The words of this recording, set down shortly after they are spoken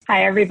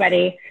Hi,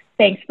 everybody.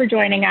 Thanks for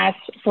joining us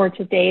for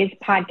today's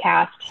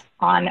podcast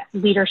on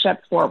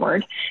Leadership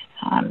Forward.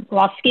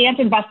 While scant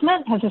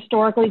investment has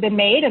historically been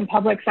made in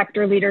public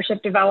sector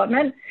leadership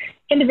development,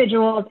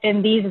 individuals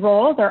in these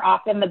roles are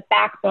often the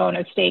backbone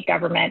of state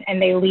government,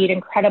 and they lead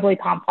incredibly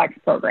complex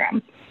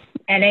programs.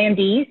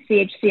 NAMD,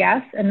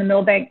 CHCS, and the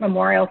Milbank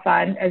Memorial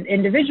Fund, as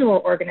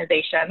individual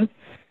organizations,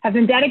 have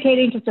been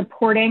dedicating to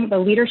supporting the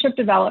leadership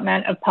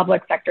development of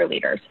public sector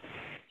leaders.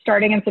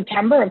 Starting in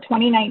September of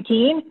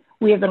 2019,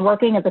 we have been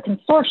working as a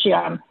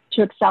consortium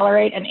to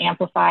accelerate and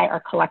amplify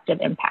our collective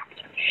impact.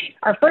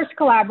 Our first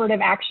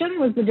collaborative action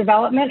was the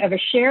development of a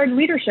shared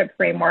leadership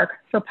framework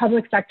for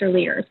public sector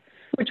leaders,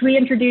 which we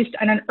introduced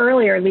on an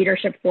earlier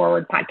Leadership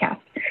Forward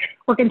podcast.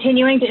 We're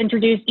continuing to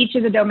introduce each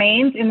of the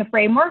domains in the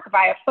framework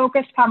via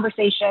focused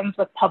conversations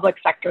with public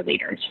sector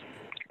leaders.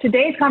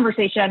 Today's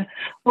conversation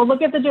will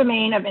look at the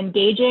domain of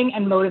engaging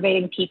and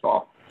motivating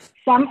people.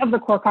 Some of the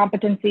core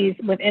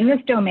competencies within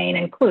this domain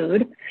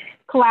include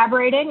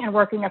collaborating and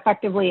working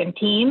effectively in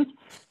teams,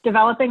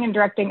 developing and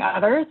directing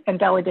others and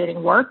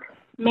delegating work,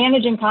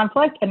 managing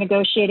conflict and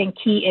negotiating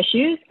key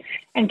issues,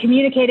 and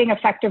communicating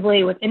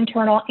effectively with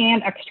internal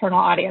and external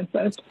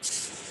audiences.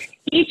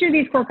 Each of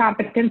these core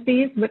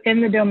competencies within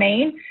the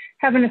domain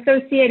have an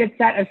associated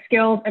set of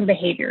skills and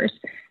behaviors.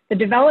 The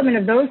development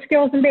of those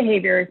skills and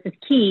behaviors is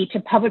key to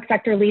public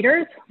sector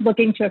leaders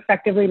looking to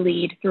effectively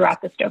lead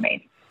throughout this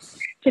domain.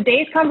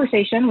 Today's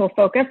conversation will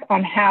focus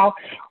on how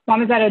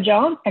Wamisato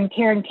Jones and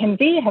Karen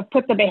Kinsey have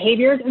put the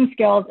behaviors and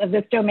skills of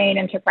this domain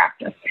into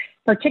practice,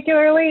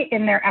 particularly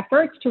in their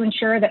efforts to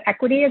ensure that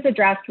equity is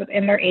addressed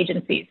within their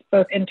agencies,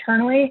 both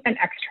internally and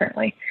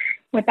externally.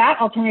 With that,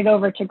 I'll turn it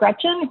over to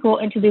Gretchen, who will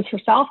introduce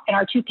herself and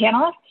our two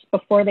panelists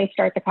before they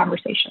start the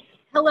conversation.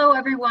 Hello,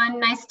 everyone.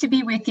 Nice to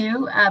be with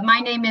you. My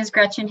name is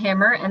Gretchen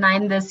Hammer, and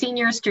I'm the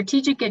Senior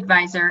Strategic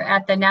Advisor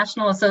at the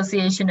National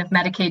Association of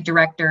Medicaid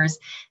Directors.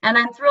 And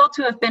I'm thrilled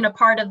to have been a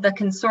part of the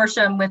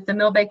consortium with the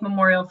Milbank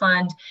Memorial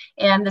Fund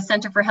and the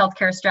Center for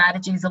Healthcare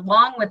Strategies,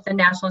 along with the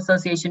National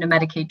Association of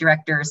Medicaid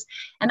Directors.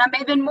 And I'm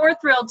even more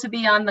thrilled to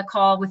be on the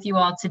call with you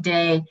all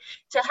today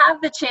to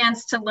have the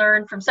chance to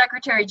learn from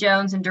Secretary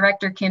Jones and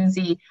Director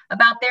Kinsey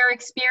about their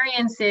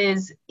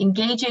experiences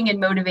engaging and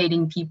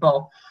motivating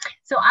people.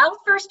 So I'll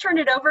first turn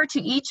it over to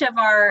each of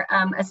our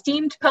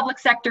esteemed public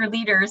sector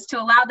leaders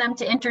to allow them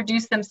to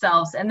introduce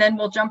themselves, and then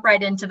we'll jump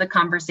right into the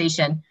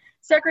conversation.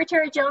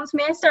 Secretary Jones,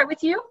 may I start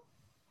with you?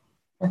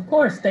 Of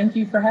course. Thank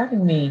you for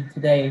having me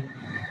today.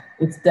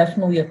 It's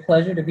definitely a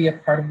pleasure to be a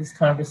part of this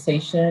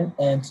conversation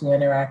and to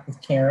interact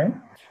with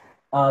Karen.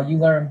 You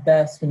learn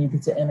best when you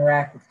get to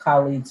interact with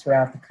colleagues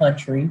throughout the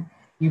country.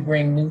 You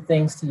bring new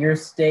things to your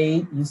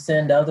state, you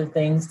send other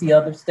things to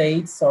other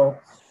states. So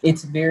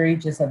it's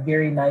just a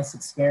very nice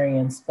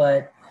experience.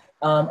 But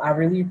I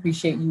really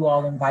appreciate you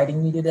all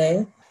inviting me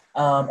today.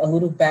 A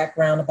little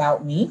background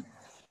about me.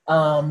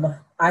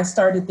 I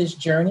started this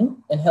journey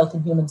in health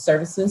and human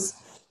services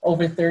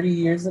over 30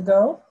 years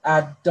ago.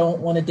 I don't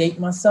want to date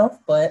myself,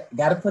 but I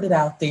got to put it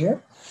out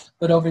there.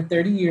 But over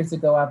 30 years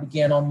ago, I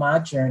began on my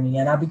journey,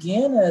 and I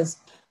began as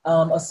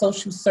a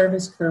social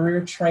service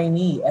career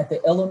trainee at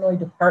the Illinois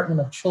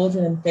Department of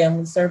Children and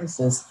Family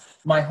Services,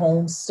 my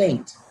home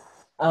state.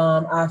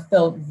 I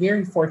felt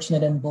very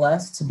fortunate and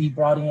blessed to be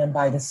brought in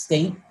by the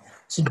state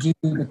to do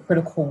the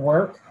critical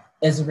work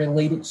as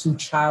related to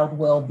child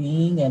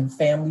well-being and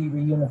family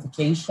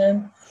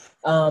reunification.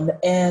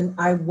 And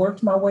I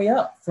worked my way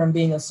up from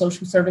being a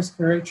social service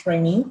career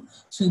trainee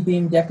to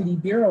being deputy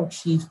bureau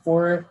chief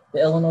for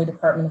the Illinois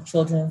Department of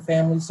Children and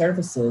Family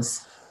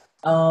Services.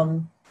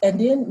 And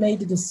then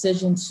made the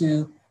decision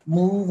to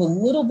move a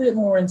little bit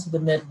more into the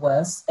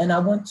Midwest. And I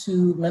went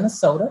to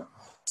Minnesota,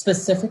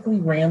 specifically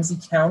Ramsey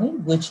County,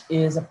 which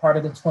is a part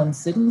of the Twin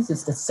Cities.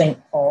 It's the St.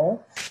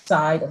 Paul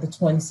side of the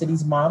Twin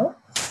Cities model.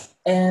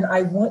 And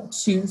I went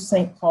to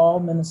St. Paul,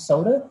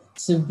 Minnesota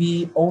to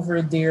be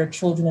over their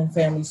children and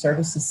family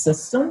services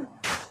system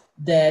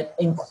that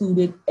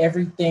included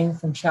everything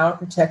from child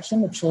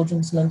protection to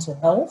children's mental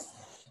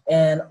health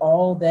and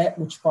all that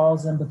which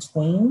falls in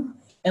between.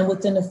 And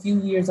within a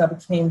few years, I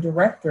became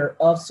director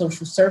of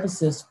social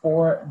services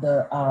for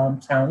the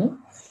county.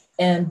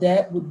 And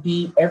that would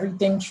be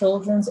everything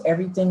children's,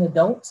 everything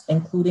adults,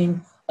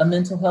 including a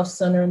mental health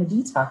center and a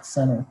detox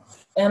center.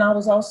 And I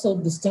was also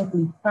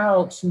distinctly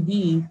proud to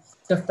be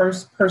the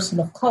first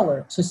person of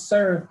color to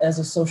serve as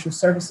a social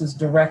services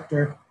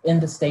director in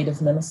the state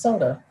of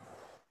Minnesota.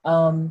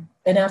 And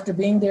after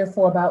being there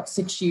for about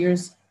 6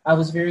 years, I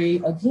was very,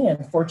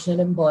 again,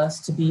 fortunate and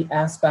blessed to be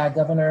asked by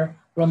Governor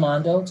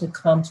Raimondo to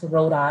come to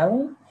Rhode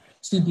Island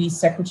to be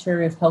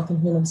Secretary of Health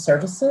and Human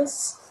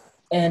Services.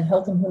 And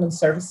Health and Human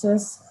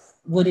Services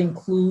would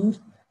include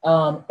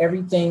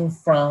everything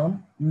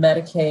from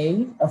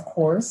Medicaid, of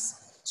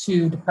course,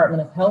 to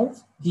Department of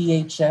Health,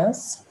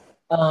 DHS,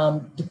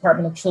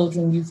 Department of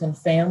Children, Youth, and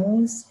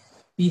Families,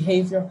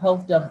 behavioral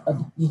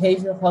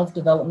health,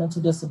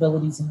 developmental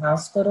disabilities in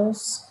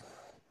hospitals,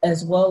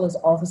 as well as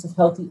Office of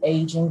Healthy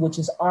Aging, which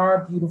is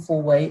our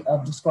beautiful way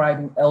of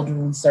describing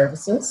elderly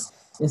services.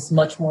 It's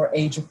much more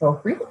age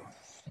appropriate.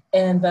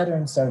 and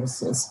veteran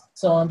services.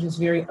 So I'm just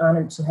very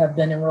honored to have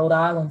been in Rhode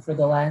Island for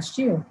the last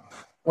year,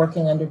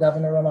 working under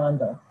Governor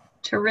Raimondo.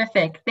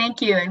 Terrific.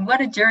 Thank you. And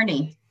what a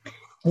journey.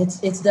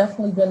 It's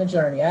definitely been a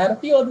journey. I had a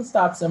few other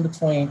stops in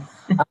between.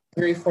 I'm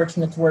very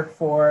fortunate to work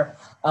for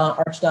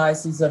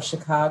Archdiocese of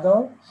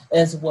Chicago,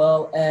 as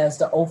well as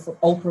the Oprah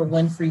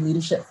Winfrey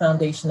Leadership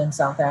Foundation in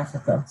South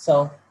Africa.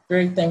 So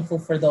very thankful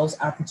for those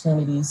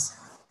opportunities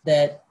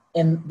that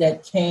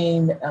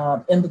came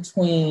in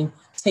between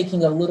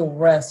taking a little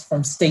rest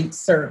from state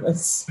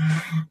service.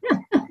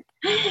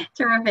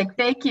 Terrific.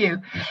 Thank you.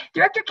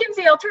 Director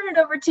Kimsey, I'll turn it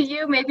over to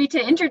you maybe to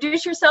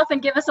introduce yourself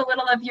and give us a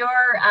little of your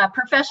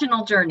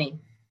professional journey.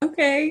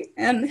 Okay,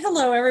 and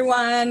hello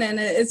everyone, and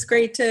it's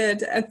great to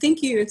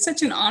thank you. It's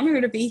such an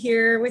honor to be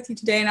here with you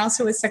today, and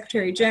also with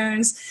Secretary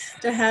Jones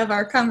to have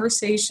our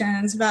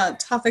conversations about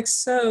topics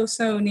so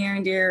near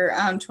and dear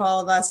to all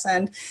of us,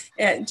 and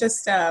it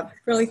just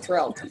really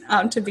thrilled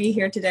to be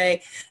here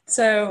today.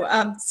 So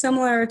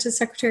similar to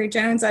Secretary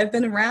Jones, I've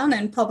been around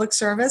in public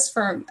service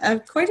for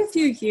quite a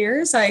few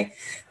years. I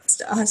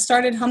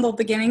started humble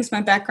beginnings.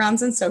 My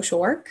background's in social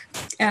work,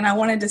 and I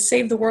wanted to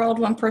save the world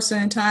one person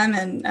at a time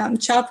in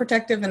child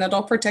protective and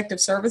adult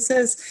protective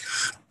services,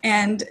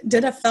 and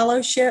did a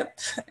fellowship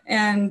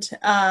and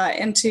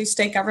into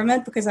state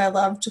government because I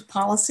loved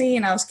policy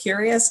and I was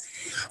curious,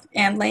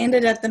 and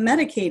landed at the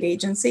Medicaid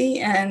agency.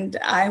 And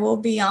I will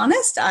be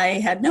honest, I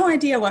had no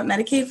idea what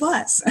Medicaid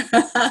was,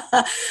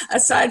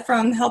 aside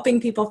from helping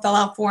people fill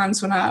out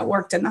forms when I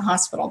worked in the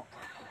hospital.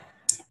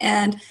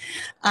 And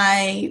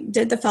I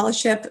did the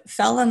fellowship,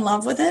 fell in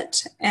love with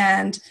it,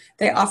 and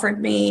they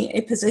offered me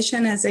a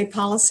position as a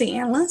policy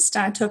analyst.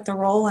 I took the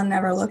role and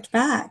never looked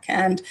back.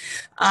 And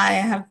I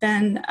have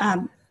been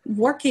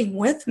working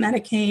with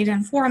Medicaid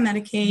and for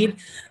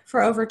Medicaid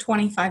for over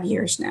 25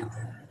 years now.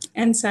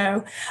 And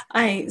so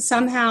I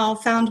somehow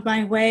found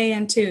my way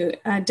into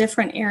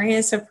different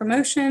areas of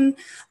promotion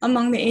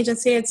among the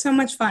agency. It's so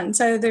much fun.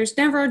 So there's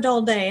never a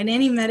dull day in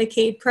any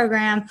Medicaid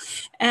program.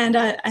 And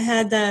I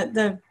had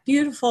the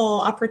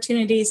beautiful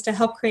opportunities to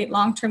help create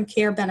long-term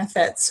care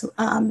benefits,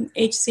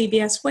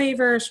 HCBS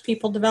waivers,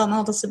 people with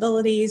developmental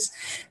disabilities,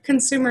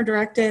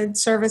 consumer-directed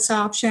service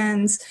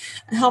options,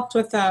 helped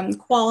with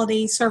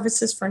quality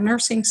services for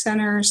nursing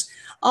centers,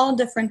 all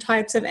different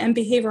types of, and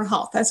behavioral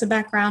health as a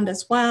background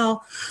as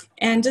well,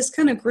 and just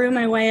kind of grew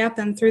my way up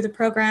and through the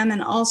program.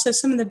 And also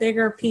some of the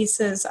bigger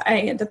pieces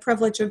I had the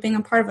privilege of being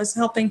a part of was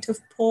helping to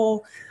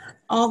pull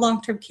all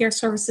long-term care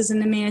services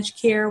into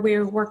managed care. We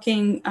were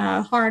working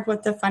hard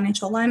with the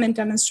financial alignment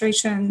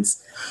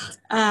demonstrations,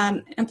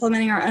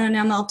 implementing our own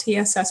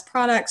MLTSS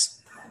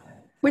products,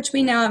 which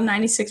we now have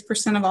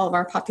 96% of all of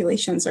our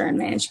populations are in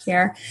managed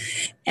care.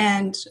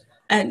 And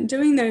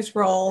doing those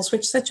roles,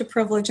 which is such a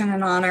privilege and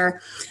an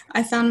honor,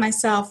 I found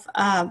myself,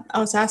 I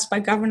was asked by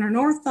Governor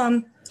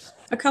Northam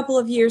a couple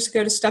of years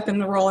ago to step in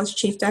the role as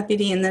chief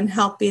deputy and then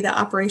help be the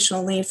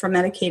operational lead for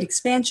Medicaid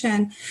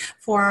expansion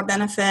for our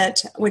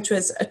benefit, which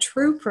was a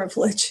true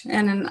privilege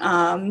and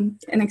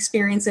an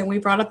experience. And we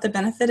brought up the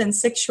benefit in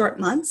 6 short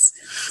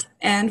months.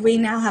 And we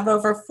now have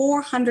over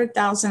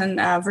 400,000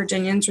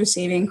 Virginians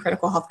receiving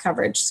critical health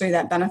coverage through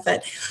that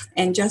benefit,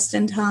 and just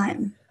in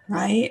time.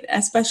 Right,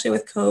 especially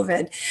with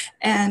COVID.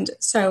 And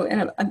so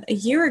a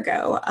year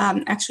ago,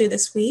 actually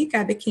this week,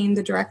 I became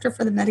the director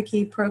for the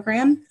Medicaid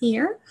program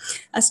here.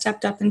 I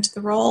stepped up into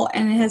the role,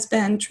 and it has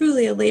been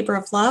truly a labor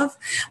of love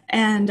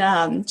and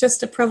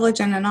just a privilege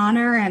and an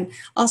honor. And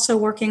also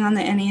working on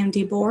the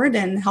NAMD board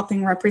and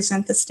helping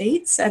represent the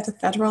states at the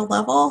federal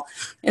level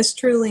is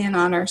truly an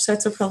honor. So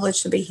it's a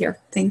privilege to be here.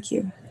 Thank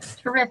you.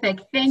 Terrific.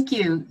 Thank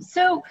you.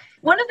 So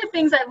one of the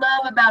things I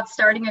love about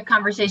starting a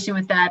conversation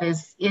with that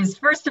is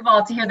first of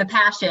all, to hear the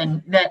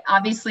passion that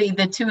obviously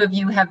the two of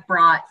you have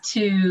brought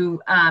to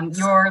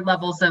your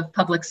levels of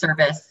public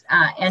service,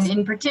 and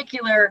in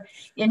particular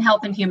in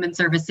health and human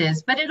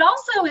services. But it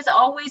also is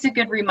always a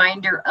good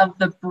reminder of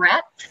the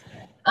breadth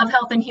of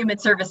health and human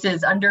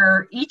services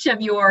under each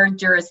of your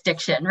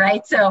jurisdiction,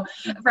 right? So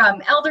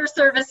from elder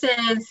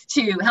services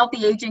to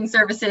healthy aging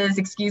services,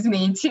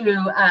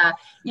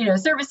 to,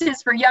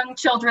 services for young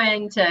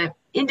children, to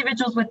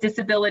individuals with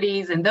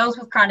disabilities and those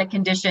with chronic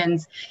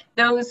conditions,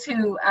 those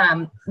who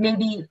may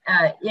be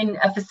in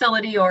a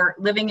facility or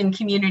living in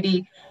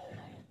community.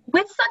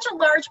 With such a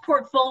large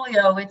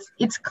portfolio,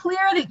 it's clear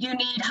that you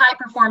need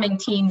high-performing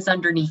teams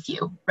underneath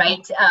you,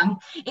 right?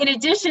 In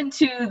addition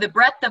to the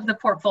breadth of the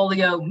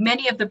portfolio,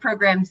 many of the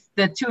programs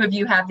the two of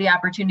you have the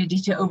opportunity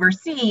to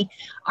oversee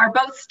are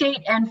both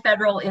state and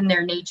federal in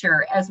their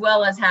nature, as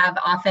well as have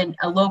often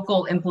a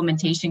local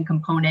implementation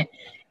component,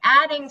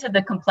 adding to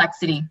the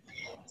complexity.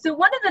 So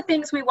one of the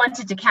things we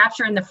wanted to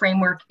capture in the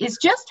framework is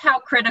just how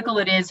critical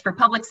it is for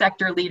public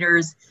sector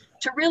leaders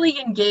to really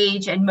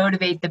engage and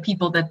motivate the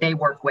people that they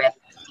work with,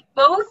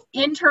 both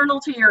internal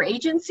to your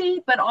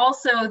agency, but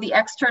also the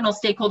external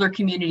stakeholder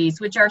communities,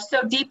 which are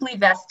so deeply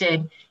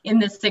vested in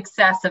the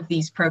success of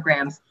these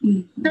programs.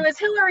 Mm-hmm. So as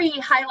Hillary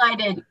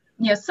highlighted,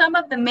 some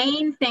of the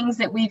main things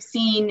that we've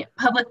seen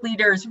public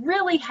leaders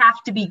really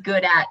have to be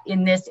good at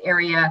in this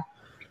area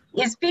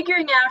is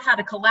figuring out how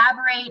to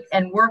collaborate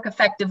and work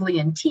effectively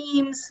in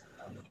teams,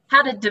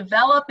 how to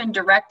develop and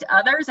direct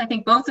others. I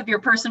think both of your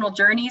personal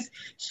journeys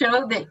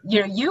show that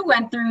you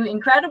went through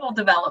incredible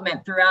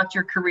development throughout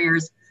your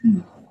careers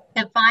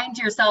to find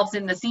yourselves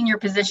in the senior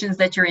positions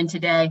that you're in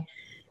today.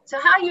 So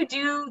how you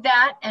do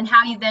that and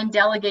how you then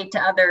delegate to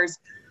others.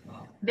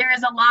 There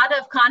is a lot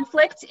of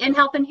conflict in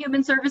health and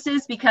human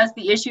services because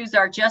the issues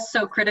are just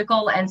so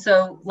critical and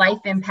so life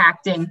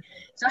impacting.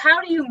 So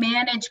how do you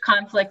manage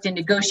conflict and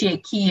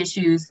negotiate key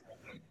issues,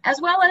 as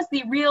well as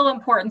the real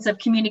importance of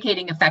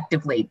communicating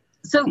effectively?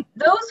 So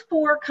those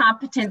 4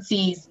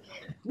 competencies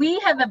we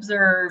have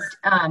observed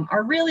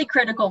are really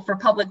critical for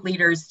public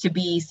leaders to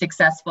be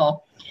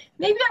successful.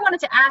 Maybe I wanted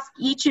to ask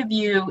each of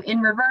you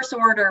in reverse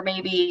order,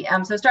 maybe.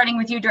 So starting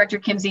with you, Director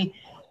Kimsey,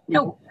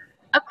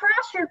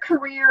 across your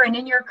career and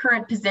in your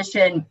current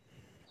position,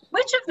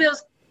 which of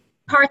those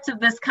parts of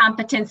this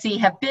competency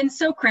have been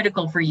so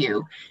critical for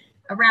you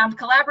around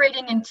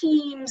collaborating in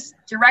teams,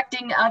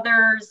 directing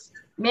others,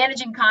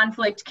 managing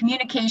conflict,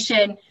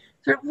 communication?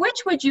 Sort of which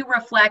would you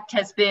reflect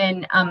has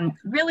been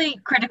really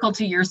critical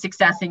to your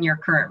success in your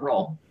current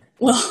role?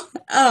 Well,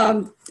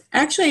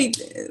 actually,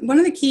 one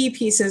of the key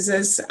pieces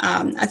is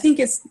I think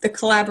it's the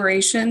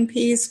collaboration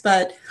piece,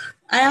 but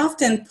I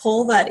often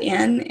pull that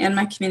in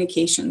my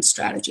communication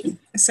strategy.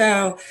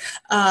 So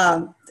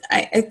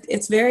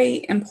it's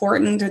very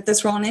important at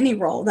this role and any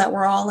role that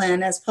we're all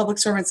in as public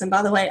servants. And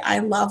by the way, I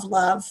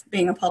love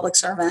being a public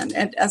servant.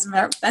 And as a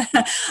matter of fact,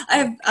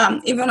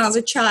 even when I was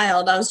a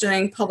child, I was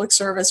doing public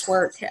service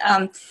work.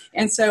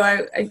 And so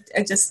I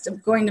just am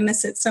going to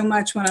miss it so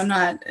much when I'm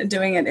not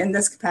doing it in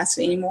this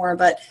capacity anymore.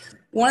 But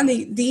one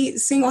of the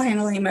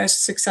single-handedly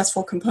most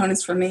successful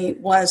components for me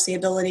was the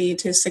ability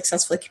to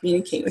successfully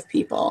communicate with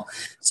people,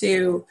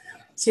 to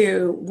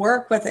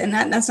work with, and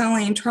that's not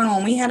only internal,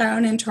 and we had our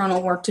own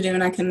internal work to do,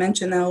 and I can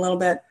mention that a little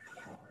bit,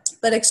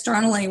 but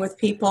externally with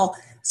people,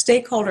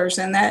 stakeholders,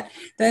 and that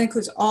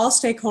includes all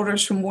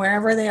stakeholders from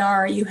wherever they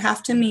are. You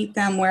have to meet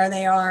them where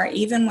they are,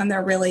 even when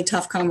they're really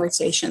tough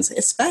conversations,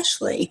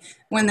 especially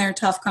when they're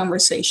tough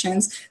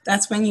conversations.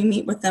 That's when you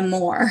meet with them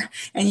more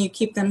and you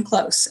keep them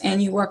close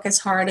and you work as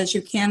hard as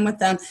you can with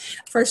them.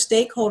 For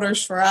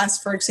stakeholders, for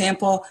us, for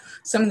example,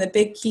 some of the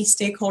big key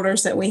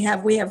stakeholders that we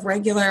have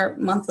regular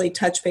monthly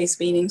touch-base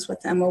meetings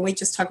with them where we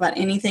just talk about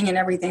anything and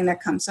everything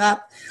that comes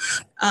up.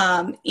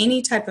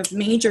 Any type of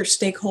major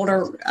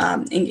stakeholder,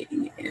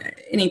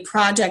 any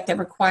project that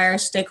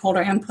requires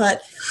stakeholder input,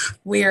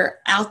 we're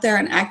out there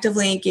and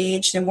actively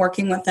engaged in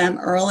working with them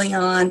early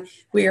on.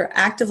 We are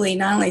actively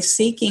not only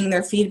seeking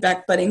their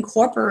feedback, but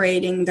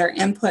incorporating their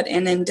input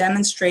and then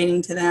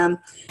demonstrating to them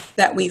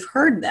that we've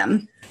heard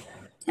them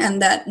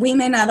and that we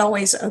may not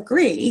always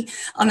agree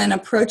on an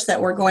approach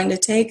that we're going to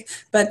take,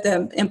 but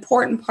the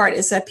important part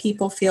is that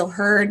people feel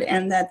heard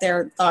and that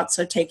their thoughts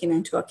are taken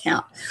into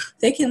account.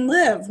 They can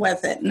live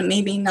with it and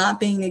maybe not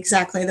being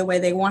exactly the way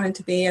they want it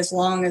to be as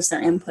long as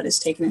their input is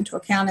taken into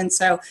account. And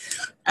so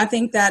I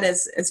think that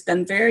it's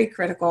been very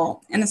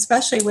critical, and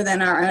especially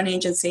within our own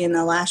agency in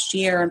the last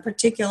year in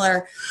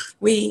particular,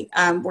 we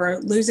were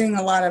losing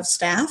a lot of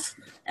staff,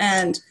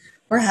 and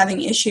we're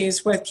having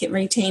issues with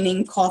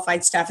retaining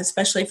qualified staff,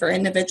 especially for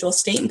individual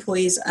state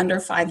employees under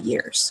 5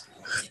 years.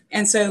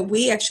 And so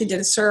we actually did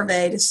a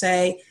survey to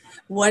say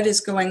what is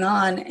going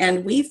on,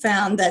 and we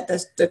found that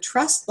the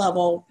trust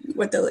level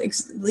with the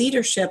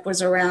leadership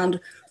was around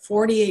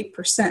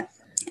 48%.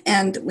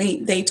 And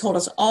they told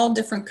us all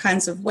different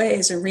kinds of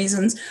ways and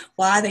reasons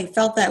why they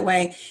felt that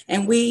way.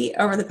 And we,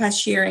 over the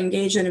past year,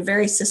 engaged in a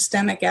very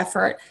systemic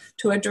effort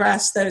to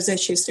address those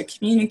issues, to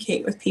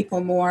communicate with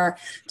people more,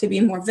 to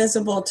be more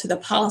visible to the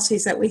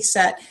policies that we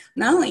set,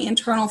 not only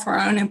internal for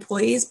our own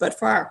employees, but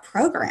for our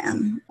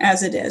program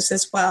as it is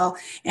as well,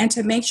 and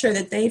to make sure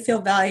that they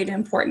feel valued and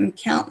important.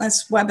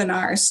 Countless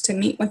webinars to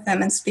meet with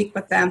them and speak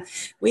with them.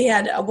 We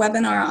had a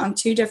webinar on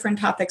 2 different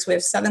topics. We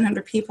have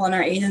 700 people in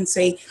our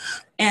agency,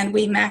 and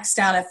we maxed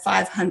out at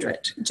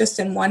 500. Just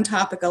in one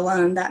topic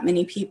alone, that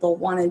many people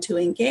wanted to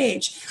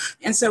engage.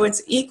 And so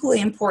it's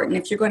equally important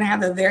if you're going to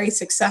have a very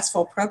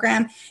successful program,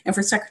 and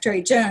for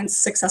Secretary Jones,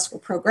 successful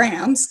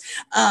programs.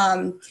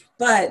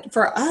 But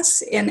for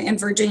us in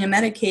Virginia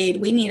Medicaid,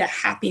 we need a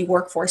happy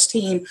workforce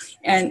team,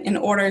 and in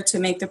order to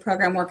make the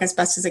program work as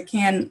best as it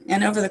can.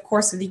 And over the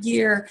course of the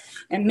year,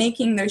 and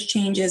making those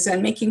changes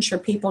and making sure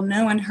people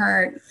know and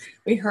heard,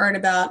 we heard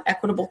about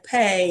equitable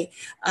pay,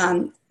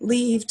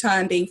 leave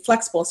time being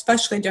flexible,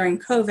 especially during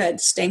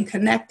COVID, staying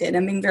connected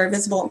and being very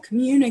visible.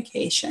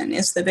 Communication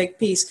is the big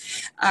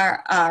piece.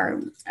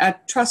 Our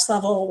trust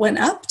level went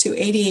up to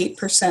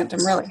 88%,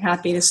 I'm really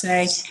happy to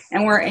say,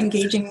 and we're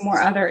engaging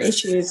more other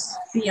issues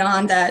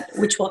beyond that,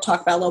 which we'll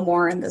talk about a little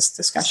more in this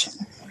discussion.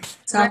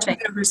 So I'll turn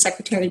it over to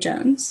Secretary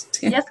Jones.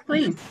 Yes,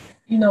 please.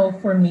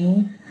 For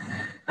me,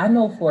 I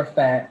know for a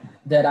fact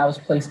that I was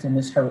placed in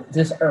this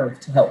earth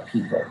to help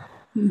people.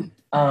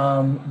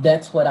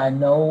 That's what I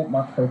know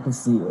my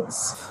purpose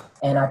is.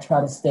 And I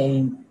try to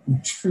stay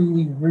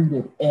truly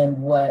rooted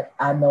in what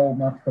I know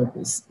my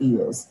purpose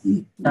is.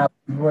 I was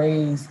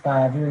raised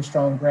by a very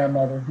strong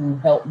grandmother who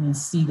helped me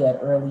see that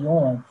early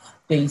on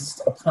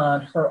based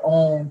upon her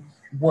own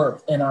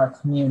work in our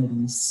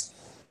communities.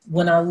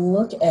 When I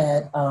look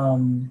at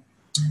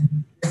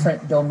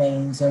different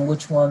domains and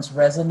which ones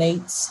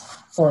resonates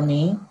for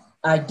me,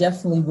 I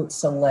definitely would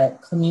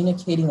select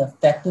communicating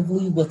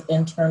effectively with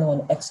internal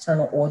and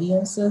external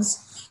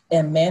audiences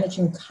and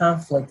managing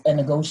conflict and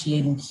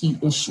negotiating key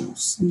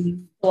issues.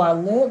 Mm-hmm. So I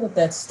led with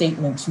that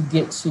statement to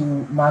get to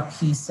my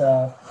piece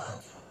of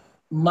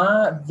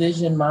my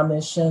vision, my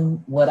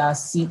mission, what I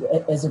see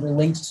as it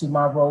relates to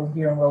my role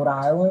here in Rhode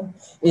Island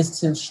is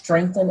to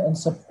strengthen and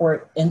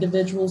support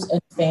individuals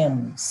and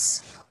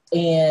families.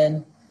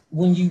 And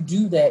when you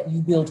do that,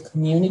 you build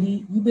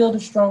community, you build a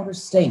stronger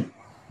state.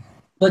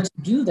 But to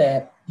do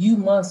that, you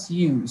must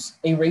use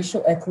a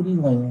racial equity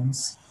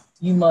lens.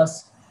 You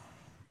must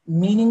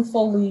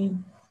meaningfully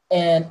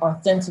and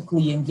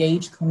authentically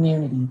engage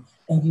community.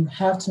 And you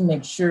have to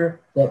make sure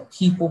that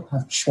people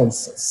have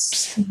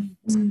choices.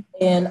 Mm-hmm.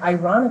 And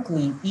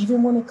ironically,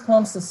 even when it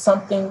comes to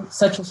something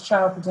such as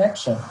child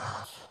protection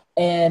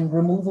and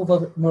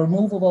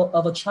removal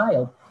of a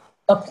child,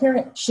 a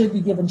parent should be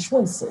given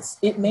choices.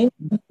 It may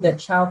be that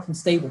child can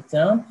stay with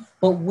them,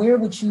 but where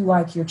would you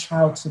like your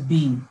child to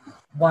be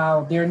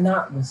while they're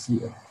not with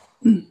you?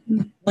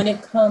 Mm-hmm. When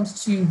it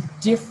comes to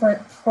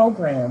different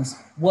programs,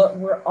 what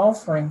we're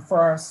offering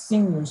for our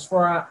seniors,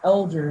 for our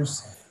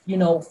elders,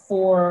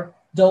 for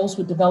those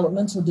with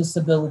developmental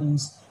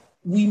disabilities,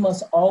 we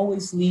must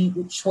always lead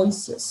with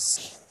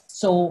choices.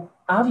 So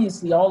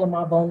obviously all of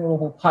my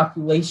vulnerable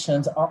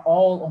populations are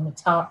all on the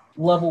top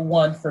level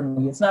 1 for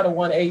me. It's not a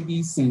 1A,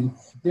 B, C.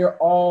 They're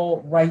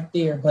all right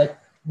there, but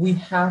we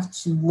have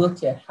to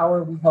look at how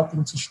are we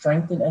helping to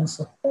strengthen and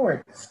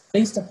support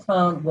based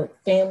upon what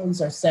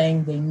families are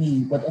saying they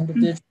need, what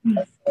individuals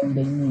are saying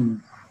they need.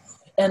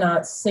 And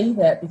I say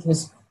that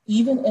because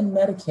even in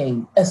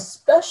Medicaid,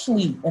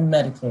 especially in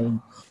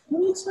Medicaid,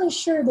 we need to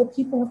ensure that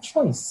people have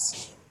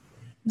choice,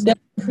 that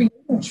we're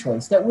creating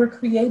choice, that we're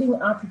creating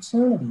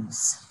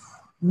opportunities.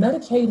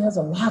 Medicaid has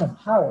a lot of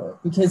power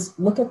because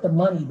look at the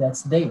money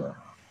that's there.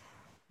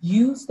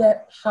 Use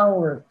that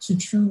power to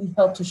truly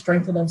help to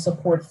strengthen and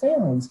support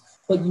families,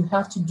 but you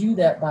have to do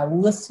that by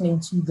listening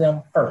to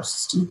them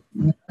first.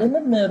 Not in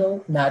the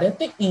middle, not at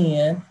the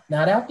end,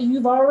 not after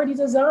you've already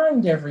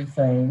designed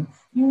everything.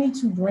 You need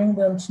to bring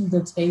them to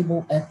the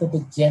table at the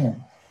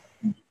beginning.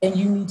 And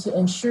you need to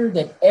ensure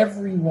that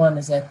everyone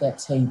is at that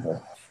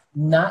table,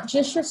 not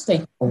just your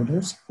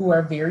stakeholders, who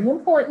are very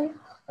important.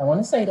 I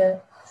want to say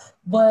that,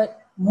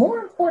 but more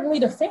importantly,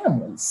 the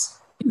families.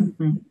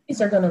 Mm-hmm.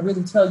 These are going to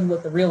really tell you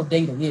what the real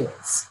data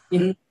is,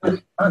 if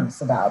you're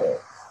honest about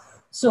it.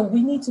 So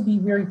we need to be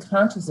very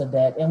conscious of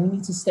that, and we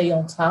need to stay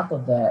on top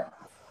of that.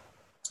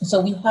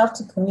 So we have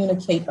to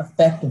communicate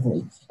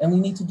effectively, and we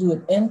need to do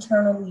it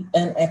internally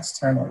and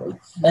externally.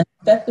 And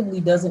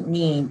effectively doesn't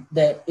mean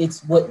that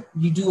it's what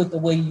you do it the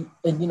way you,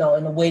 in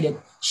a way that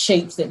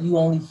shapes that you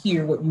only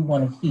hear what you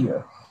want to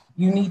hear.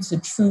 You need to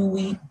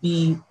truly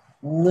be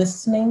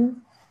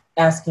listening,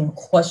 asking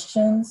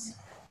questions,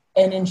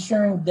 and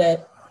ensuring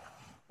that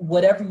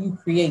whatever you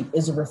create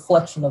is a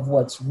reflection of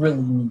what's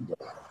really needed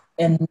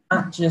and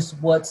not just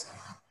what's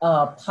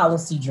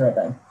policy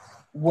driven,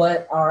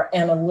 what our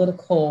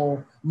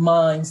analytical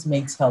minds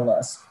may tell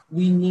us.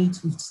 We need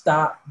to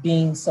stop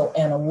being so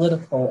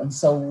analytical and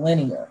so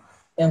linear,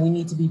 and we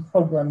need to be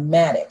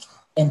programmatic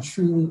and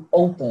truly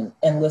open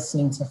and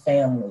listening to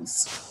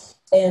families.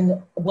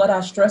 And what I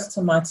stress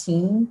to my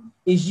team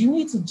is you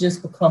need to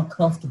just become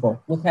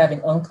comfortable with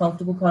having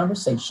uncomfortable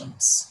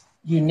conversations.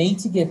 You need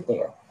to get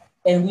there.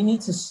 And we need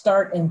to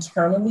start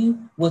internally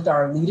with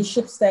our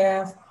leadership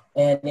staff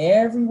and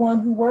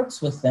everyone who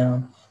works with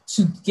them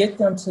to get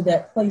them to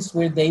that place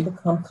where they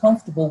become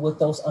comfortable with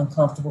those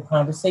uncomfortable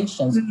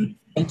conversations. Mm-hmm.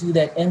 They do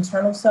that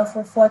internal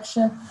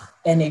self-reflection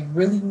and they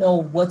really know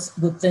what's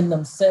within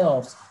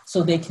themselves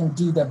so they can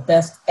do the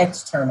best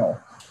external,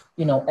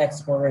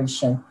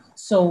 exploration.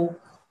 So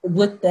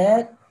with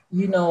that,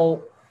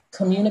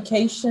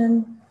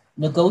 communication,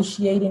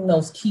 negotiating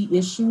those key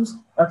issues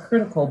are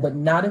critical, but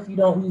not if you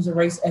don't use a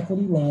race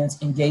equity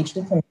lens, engage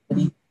the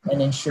community,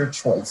 and ensure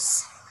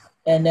choice.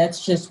 And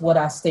that's just what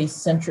I stay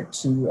centric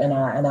to. And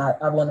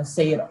I want to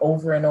say it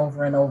over and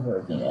over and over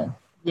again.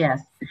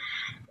 Yes.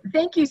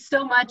 Thank you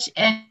so much.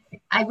 And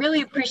I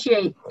really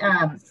appreciate,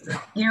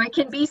 it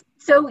can be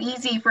so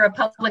easy for a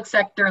public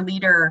sector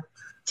leader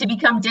to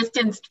become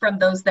distanced from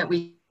those that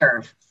we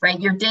serve, right?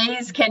 Your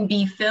days can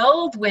be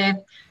filled with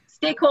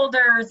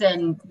stakeholders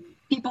and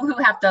people who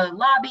have to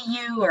lobby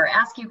you or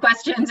ask you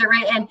questions,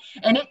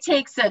 and it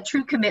takes a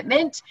true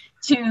commitment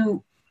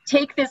to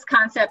take this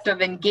concept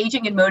of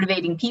engaging and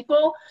motivating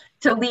people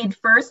to lead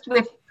first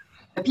with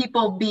the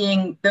people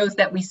being those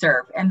that we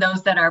serve and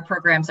those that our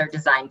programs are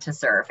designed to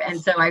serve. And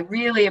so I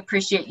really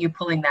appreciate you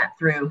pulling that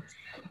through.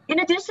 in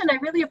addition, I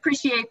really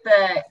appreciate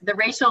the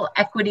racial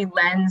equity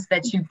lens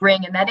that you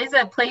bring, and that is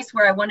a place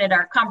where I wanted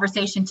our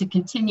conversation to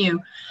continue,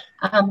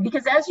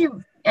 because as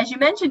you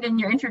mentioned in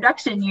your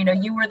introduction,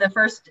 you were the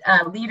first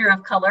leader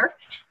of color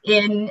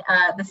in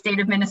the state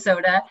of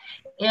Minnesota,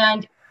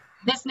 and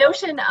this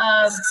notion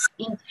of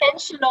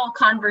intentional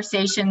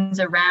conversations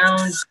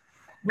around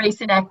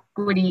race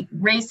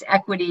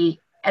equity,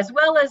 as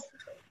well as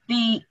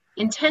the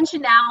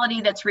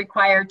intentionality that's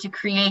required to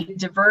create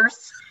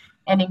diverse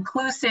and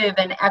inclusive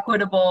and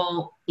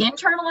equitable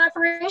internal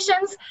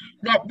operations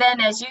that then,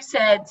 as you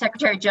said,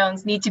 Secretary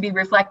Jones, need to be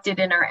reflected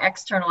in our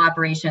external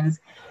operations.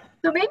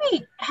 So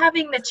maybe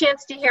having the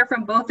chance to hear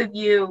from both of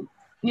you,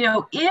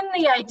 in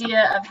the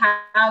idea of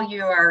how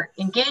you are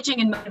engaging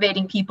and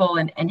motivating people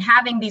and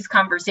having these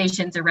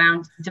conversations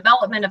around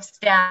development of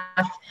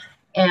staff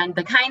and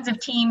the kinds of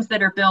teams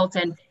that are built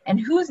and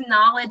whose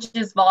knowledge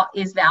is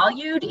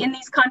valued in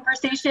these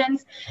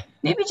conversations,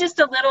 maybe just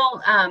a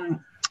little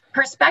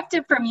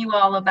perspective from you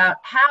all about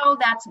how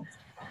that's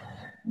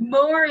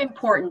more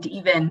important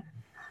even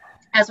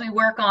as we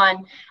work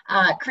on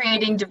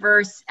creating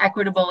diverse,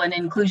 equitable, and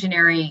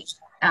inclusionary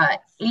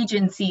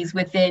agencies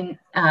within,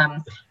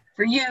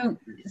 for you,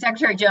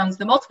 Secretary Jones,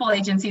 the multiple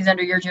agencies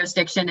under your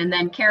jurisdiction, and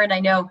then Karen, I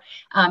know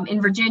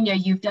in Virginia,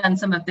 you've done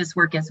some of this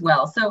work as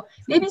well. So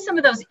maybe some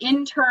of those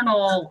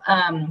internal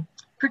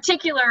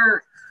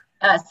particular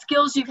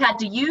skills you've had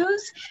to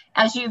use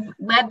as you've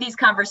led these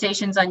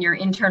conversations on your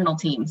internal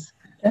teams.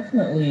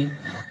 Definitely.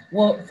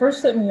 Well,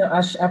 first,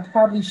 I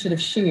probably should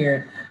have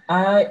shared,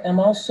 I am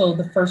also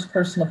the first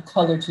person of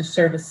color to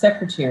serve as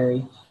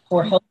secretary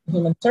for Health and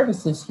Human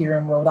Services here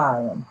in Rhode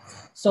Island.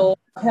 So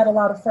I've had a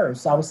lot of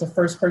firsts. I was the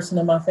first person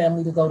in my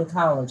family to go to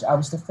college. I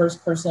was the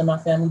first person in my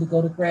family to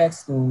go to grad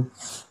school.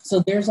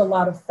 So there's a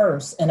lot of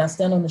firsts, and I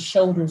stand on the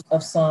shoulders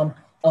of some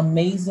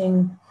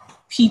amazing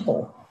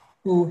people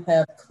who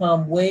have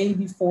come way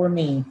before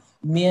me,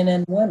 men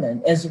and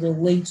women, as it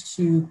relates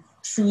to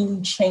truly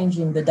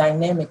changing the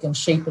dynamic and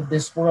shape of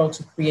this world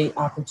to create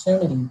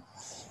opportunity.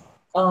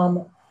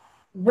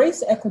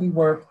 Race equity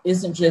work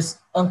isn't just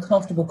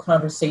uncomfortable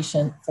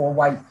conversation for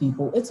white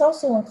people. It's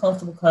also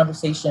uncomfortable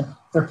conversation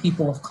for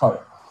people of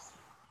color.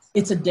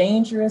 It's a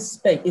dangerous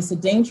space. It's a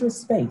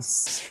dangerous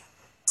space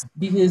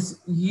because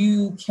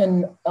you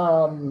can,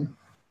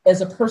 as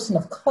a person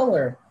of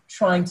color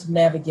trying to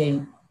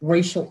navigate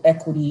racial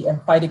equity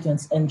and fight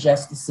against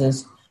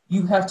injustices,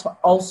 you have to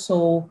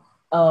also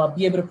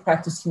be able to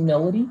practice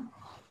humility,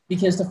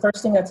 because the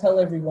first thing I tell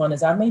everyone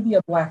is I may be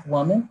a Black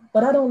woman,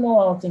 but I don't know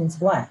all things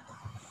Black.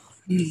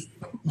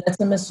 That's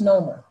a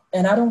misnomer.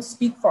 And I don't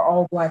speak for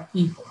all Black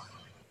people.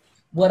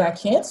 What I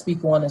can't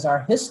speak on is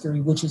our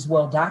history, which is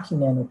well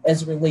documented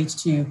as it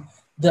relates to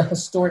the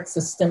historic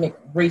systemic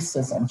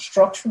racism,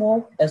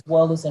 structural as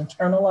well as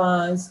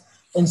internalized,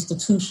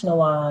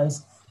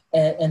 institutionalized,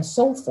 and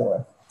so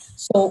forth.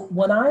 So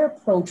when I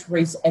approach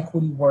race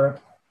equity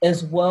work,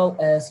 as well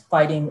as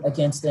fighting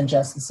against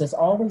injustices, I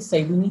always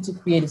say we need to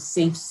create a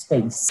safe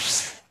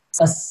space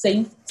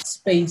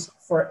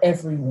for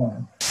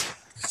everyone.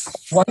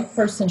 A white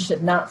person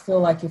should not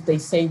feel like if they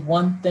say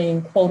one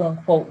thing, quote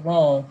unquote,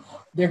 wrong,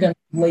 they're going to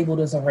be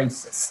labeled as a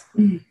racist.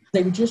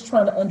 They were just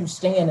trying to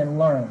understand and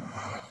learn.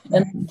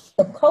 And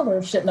the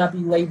color should not be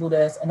labeled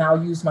as, and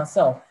I'll use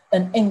myself,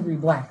 an angry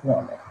Black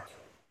woman,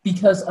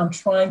 because I'm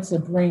trying to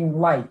bring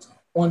light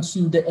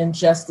onto the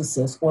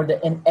injustices or the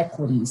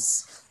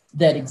inequities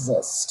that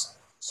exist.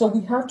 So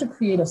we have to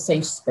create a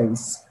safe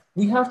space.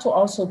 We have to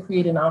also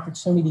create an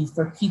opportunity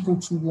for people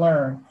to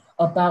learn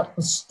about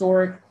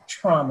historic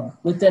trauma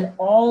within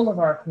all of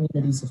our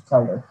communities of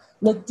color,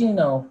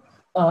 Latino,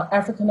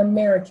 African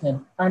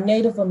American, our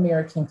Native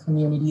American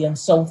community, and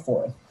so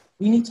forth.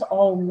 We need to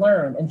all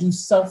learn and do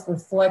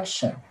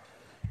self-reflection.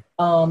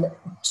 And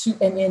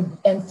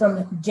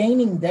from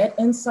gaining that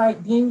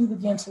insight, then you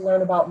begin to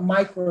learn about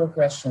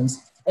microaggressions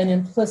and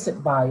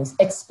implicit bias,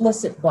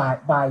 explicit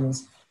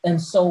bias, and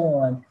so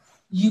on.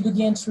 You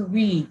begin to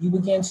read, you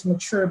begin to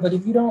mature, but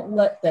if you don't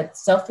let that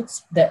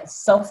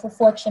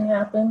self-reflection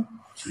happen,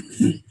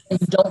 and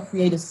you don't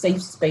create a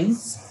safe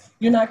space,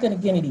 you're not going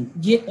to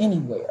get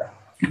anywhere.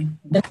 In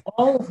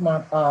all of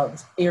my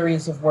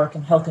areas of work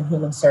in health and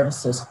human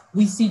services,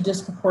 we see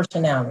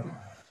disproportionality.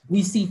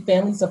 We see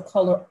families of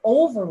color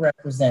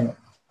overrepresented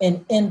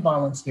in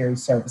involuntary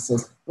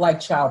services like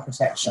child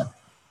protection,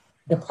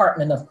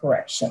 Department of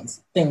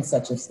Corrections, things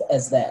such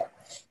as that.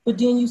 But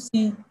then you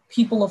see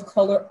people of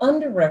color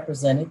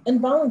underrepresented in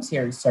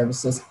voluntary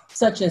services,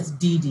 such as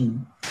DD,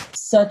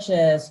 such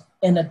as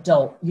in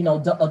adult,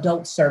 the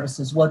adult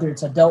services, whether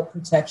it's adult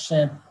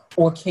protection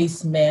or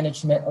case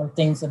management or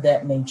things of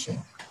that nature.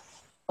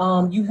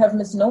 You have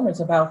misnomers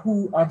about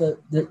who are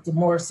the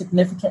more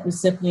significant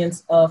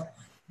recipients of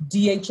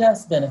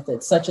DHS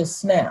benefits, such as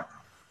SNAP.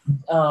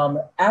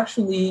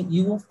 Actually,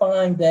 you will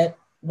find that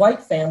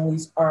white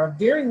families are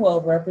very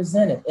well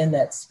represented in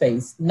that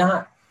space,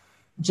 not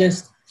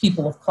just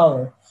people of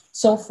color.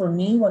 So for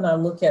me, when I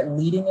look at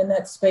leading in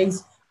that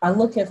space, I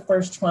look at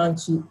first trying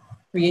to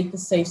create the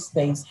safe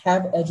space,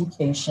 have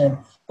education,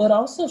 but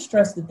also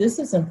stress that this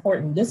is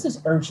important. This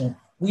is urgent.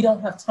 We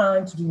don't have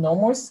time to do no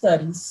more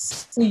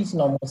studies. Please,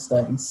 no more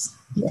studies.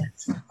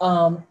 Yes.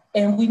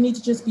 And we need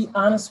to just be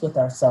honest with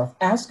ourselves.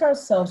 Ask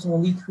ourselves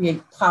when we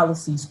create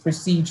policies,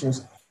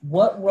 procedures,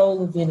 what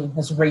role, if any,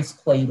 has race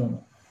played in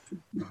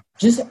it?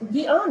 Just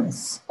be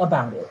honest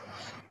about it.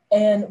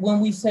 And when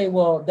we say,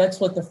 well, that's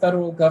what the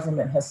federal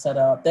government has set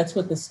up, that's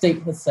what the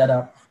state has set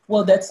up,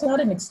 well, that's not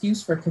an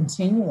excuse for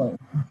continuing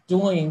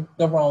doing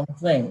the wrong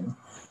thing.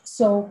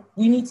 So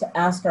we need to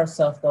ask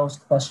ourselves those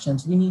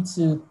questions. We need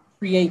to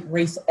create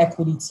race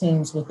equity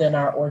teams within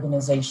our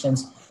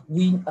organizations.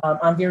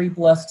 I'm very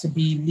blessed to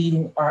be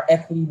leading our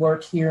equity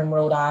work here in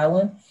Rhode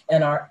Island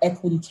and our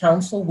Equity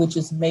Council, which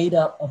is made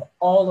up of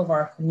all of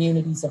our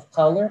communities of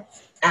color,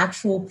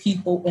 actual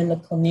people in the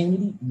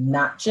community,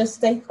 not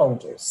just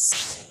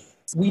stakeholders.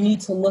 We need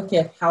to look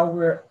at how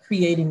we're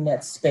creating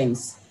that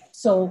space.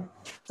 So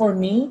for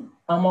me,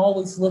 I'm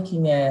always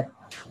looking at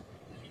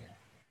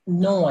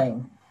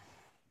knowing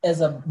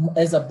as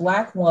a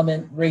Black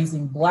woman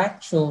raising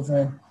Black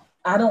children,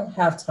 I don't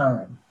have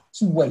time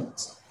to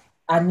wait.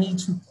 I need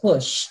to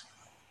push,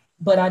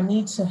 but I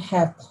need to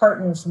have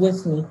partners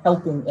with me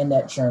helping in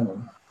that journey.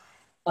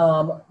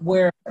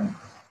 Where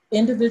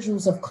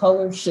individuals of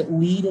color should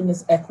lead in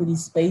this equity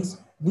space,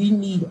 we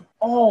need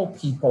all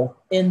people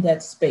in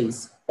that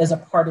space as a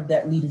part of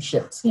that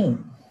leadership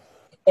team.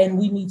 And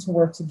we need to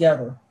work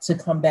together to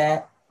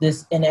combat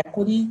this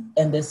inequity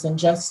and this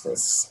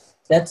injustice.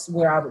 That's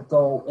where I would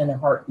go in a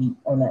heartbeat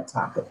on that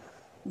topic.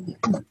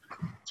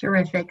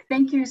 Terrific.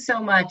 Thank you so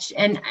much.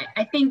 And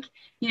I think,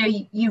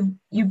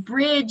 you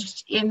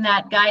bridged in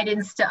that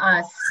guidance to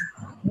us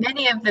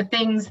many of the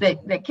things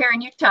that Karen,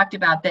 you talked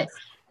about, that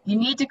you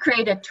need to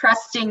create a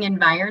trusting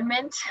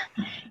environment,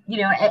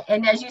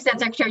 and as you said,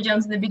 Secretary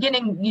Jones, in the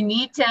beginning, you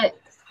need to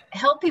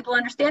help people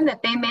understand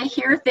that they may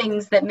hear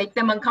things that make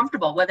them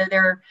uncomfortable, whether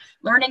they're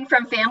learning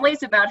from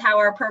families about how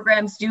our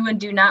programs do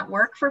and do not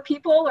work for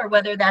people, or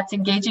whether that's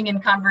engaging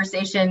in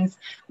conversations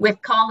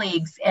with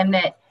colleagues, and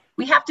that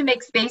we have to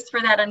make space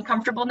for that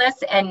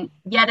uncomfortableness, and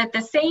yet at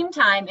the same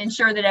time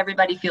ensure that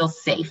everybody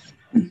feels safe,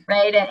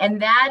 right? And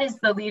that is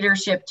the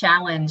leadership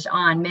challenge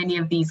on many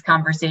of these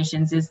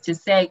conversations, is to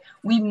say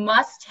we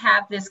must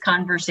have this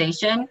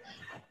conversation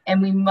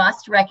and we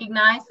must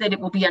recognize that it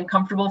will be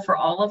uncomfortable for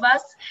all of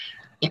us,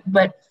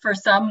 but for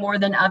some more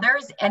than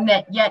others, and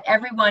that yet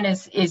everyone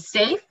is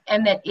safe,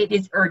 and that it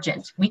is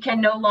urgent. We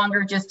can no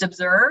longer just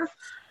observe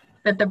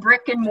that the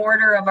brick and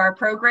mortar of our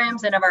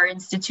programs and of our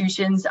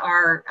institutions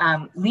are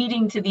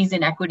leading to these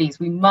inequities.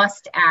 We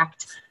must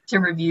act to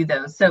review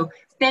those. So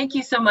thank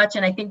you so much.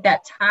 And I think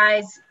that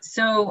ties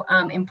so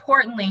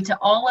importantly to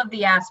all of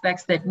the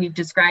aspects that we've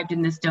described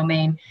in this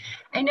domain.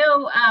 I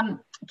know,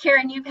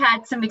 Karen, you've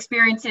had some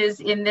experiences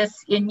in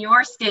this in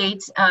your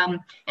state, and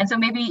so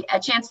maybe a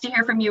chance to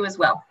hear from you as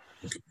well.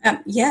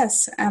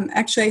 Yes,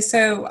 actually,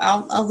 so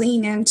I'll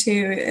lean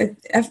into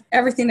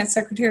everything that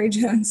Secretary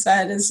Jones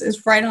said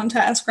is right on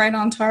task, right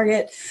on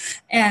target,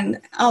 and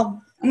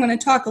I'm going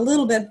to talk a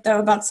little bit, though,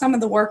 about some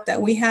of the work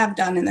that we have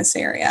done in this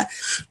area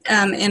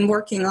and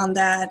working on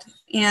that.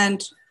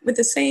 And with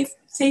the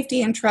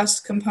safety and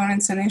trust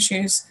components and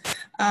issues,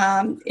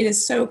 it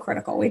is so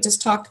critical. We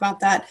just talked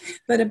about that.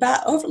 But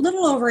a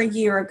little over a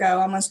year ago,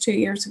 almost 2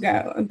 years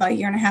ago, about a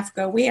year and a half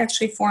ago, we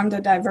actually formed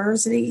a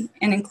diversity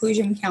and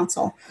inclusion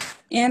council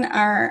in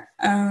our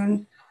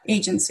own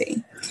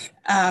agency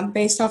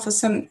based off of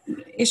some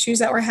issues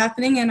that were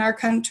happening in our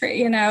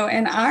country, in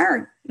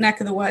our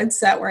neck of the woods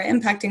that were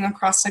impacting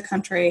across the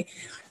country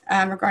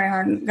regarding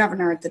our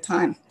governor at the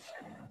time.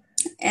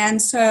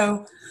 And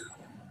so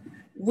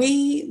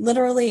we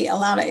literally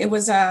allowed it. It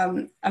was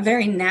a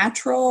very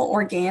natural,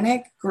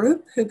 organic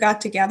group who got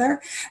together.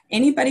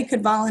 Anybody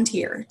could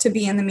volunteer to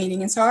be in the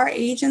meeting. And so our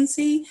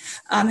agency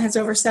has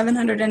over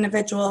 700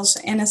 individuals,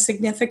 and a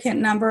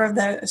significant number of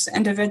those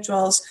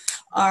individuals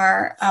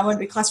would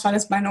be classified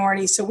as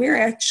minorities. So we're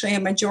actually a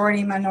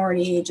majority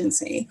minority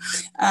agency,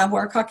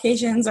 where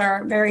Caucasians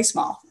are very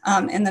small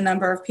in the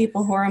number of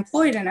people who are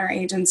employed in our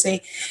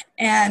agency.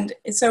 And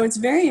so it's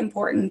very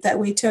important that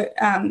we took,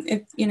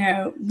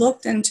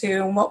 looked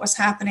into what was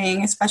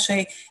happening,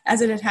 especially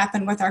as it had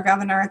happened with our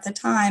governor at the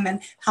time,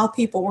 and how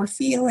people were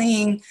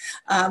feeling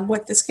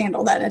with the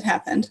scandal that had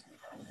happened.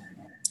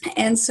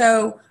 And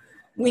so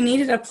we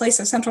needed a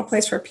central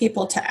place for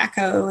people to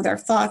echo their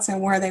thoughts and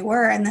where they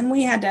were. And then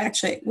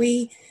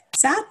we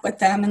sat with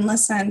them and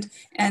listened,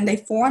 and they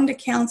formed a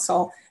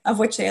council of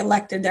which they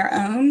elected their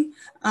own.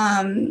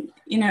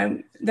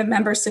 The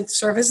members did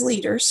serve as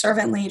leaders,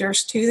 servant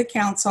leaders to the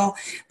council,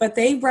 but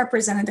they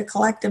represented the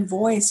collective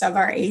voice of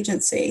our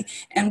agency.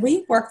 And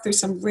we worked through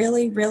some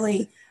really,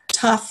 really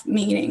tough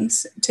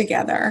meetings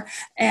together.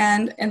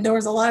 And there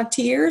was a lot of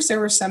tears.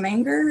 There was some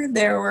anger.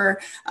 There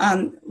were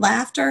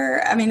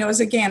laughter. I mean, it was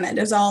a gamut.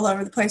 It was all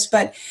over the place.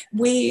 But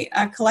we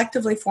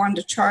collectively formed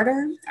a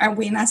charter.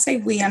 And I say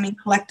we, I mean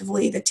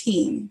collectively the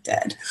team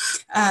did.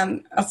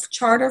 A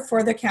charter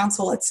for the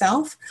council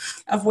itself,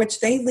 of which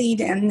they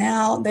lead. And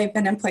now they've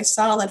been in place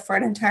solid for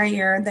an entire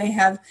year. They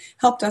have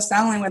helped us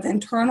not only with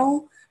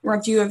internal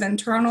review of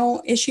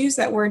internal issues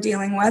that we're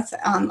dealing with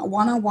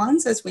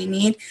one-on-ones as we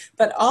need,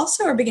 but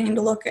also are beginning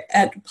to look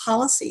at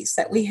policies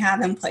that we have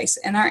in place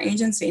in our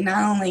agency,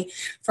 not only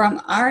from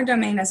our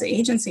domain as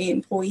agency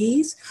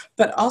employees,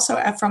 but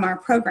also from our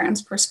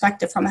programs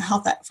perspective from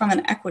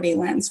an equity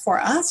lens.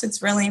 For us,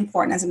 it's really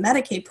important as a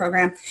Medicaid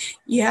program,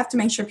 you have to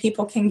make sure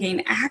people can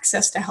gain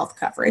access to health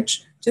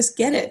coverage. Just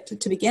get it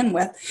to begin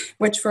with,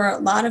 which for a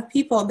lot of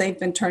people, they've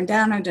been turned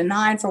down or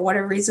denied for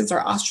whatever reasons, or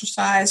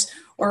ostracized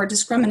or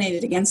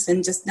discriminated against,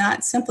 and just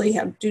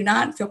do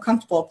not feel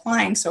comfortable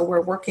applying. So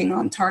we're working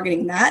on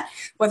targeting that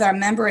with our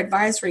member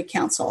advisory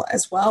council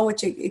as well,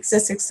 which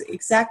exists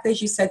exactly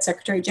as you said,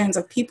 Secretary Jones,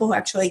 of people who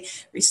actually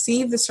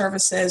receive the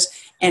services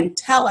and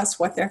tell us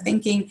what they're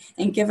thinking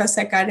and give us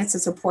that guidance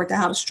and support to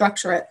how to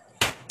structure it.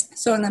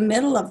 So in the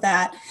middle of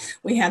that,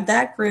 we have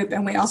that group,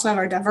 and we also have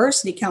our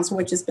diversity council,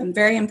 which has been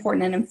very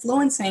important in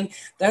influencing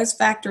those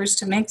factors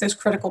to make those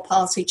critical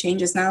policy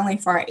changes, not only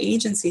for our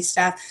agency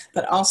staff,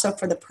 but also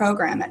for the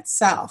program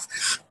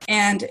itself.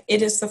 And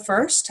it is the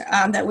first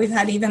that we've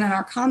had even in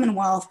our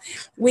Commonwealth.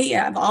 We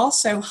have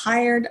also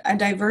hired a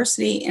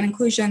diversity and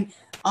inclusion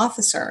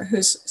officer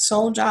whose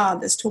sole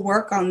job is to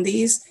work on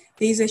these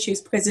issues,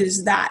 because it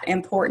is that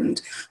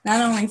important, not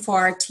only for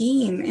our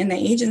team in the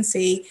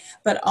agency,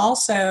 but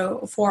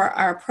also for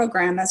our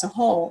program as a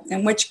whole,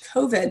 in which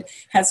COVID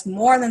has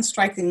more than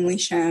strikingly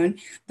shown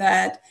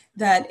that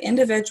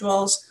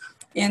individuals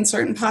in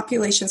certain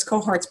populations,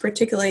 cohorts,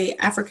 particularly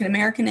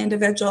African-American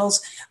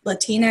individuals,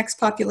 Latinx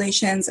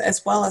populations,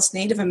 as well as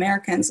Native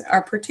Americans,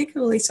 are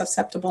particularly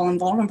susceptible and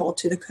vulnerable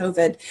to the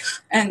COVID.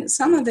 And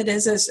some of it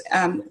is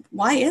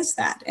why is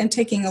that? And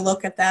taking a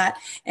look at that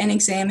and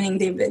examining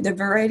the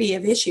variety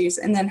of issues.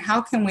 And then how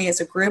can we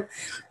as a group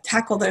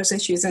tackle those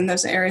issues in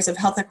those areas of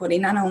health equity,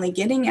 not only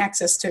getting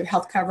access to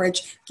health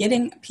coverage,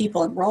 getting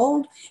people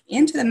enrolled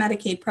into the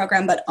Medicaid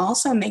program, but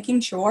also making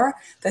sure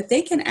that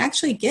they can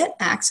actually get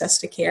access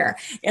to care.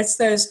 It's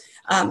those,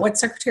 what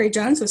Secretary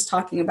Jones was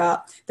talking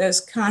about,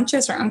 those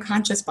conscious or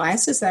unconscious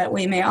biases that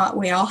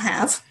we all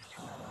have.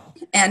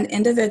 And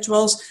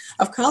individuals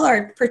of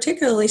color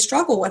particularly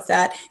struggle with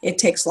that. It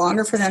takes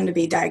longer for them to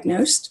be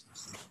diagnosed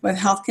with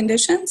health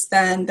conditions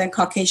than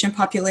Caucasian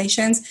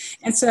populations.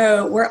 And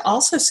so we're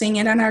also seeing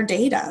it in our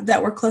data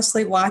that we're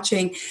closely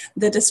watching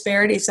the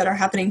disparities that are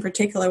happening,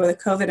 particularly with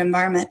the COVID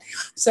environment.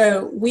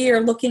 So we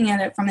are looking at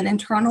it from an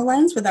internal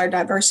lens with our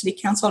diversity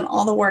council and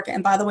all the work.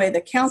 And by the way,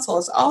 the council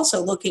is also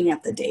looking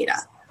at the data.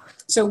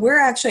 So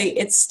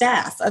it's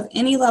staff of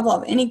any level,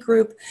 of any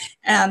group.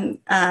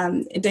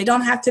 They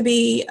don't have to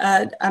be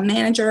a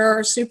manager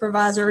or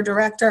supervisor or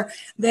director.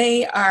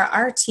 They are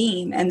our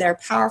team, and their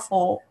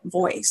powerful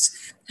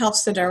voice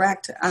helps to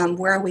direct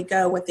where we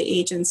go with the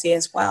agency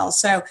as well.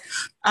 So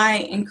I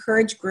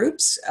encourage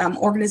groups,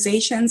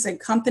 organizations, and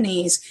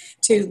companies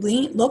to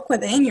look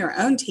within your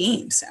own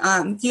teams.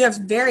 You have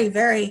very,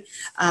 very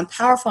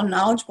powerful,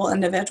 knowledgeable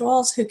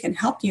individuals who can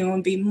help you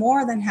and be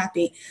more than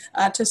happy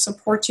to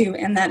support you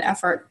in that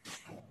effort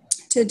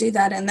to do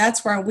that. And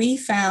that's where we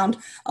found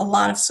a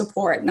lot of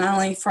support, not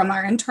only from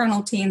our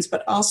internal teams,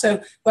 but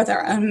also with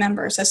our own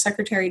members. As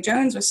Secretary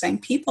Jones was saying,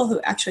 people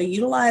who actually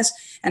utilize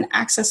and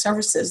access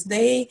services,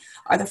 they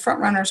are the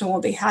front runners and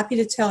will be happy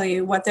to tell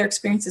you what their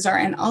experiences are,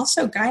 and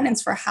also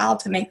guidance for how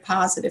to make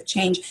positive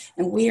change.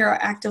 And we are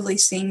actively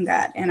seeing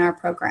that in our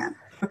program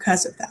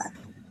because of that.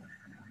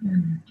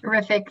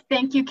 Terrific.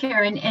 Thank you,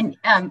 Karen. And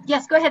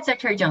yes, go ahead,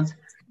 Secretary Jones.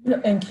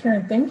 And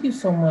Karen, thank you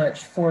so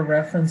much for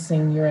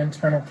referencing your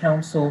internal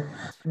counsel.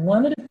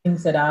 One of the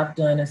things that I've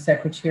done as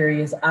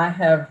secretary is I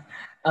have,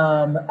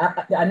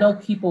 I know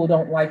people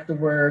don't like the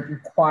word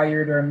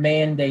required or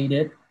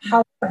mandated.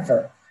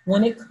 However,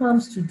 when it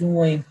comes to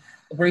doing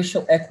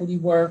racial equity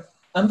work,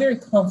 I'm very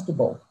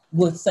comfortable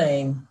with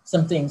saying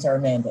some things are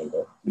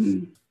mandated.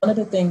 Mm-hmm. One of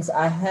the things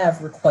I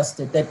have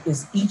requested that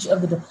is each of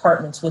the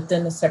departments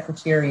within the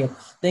Secretariat,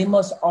 they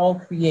must all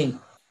create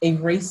a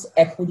race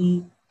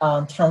equity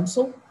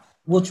council,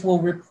 which will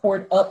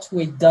report up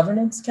to a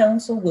governance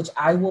council, which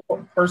I will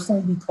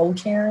personally be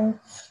co-chairing.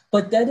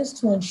 But that is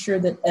to ensure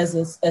that as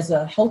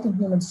a Health and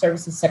Human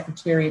Services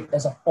Secretariat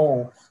as a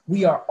whole,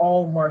 we are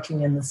all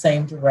marching in the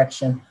same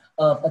direction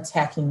of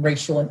attacking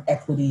racial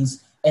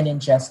inequities and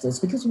injustice.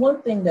 Because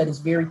one thing that is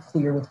very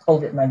clear with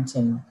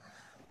COVID-19,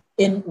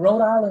 in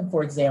Rhode Island,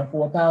 for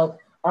example, about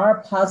our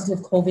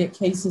positive COVID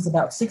cases,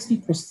 about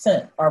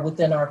 60% are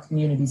within our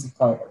communities of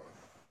color.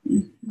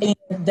 And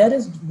that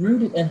is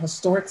rooted in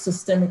historic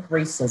systemic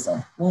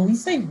racism. When we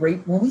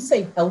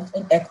say health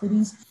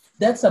inequities,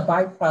 that's a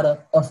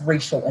byproduct of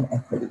racial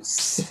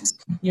inequities.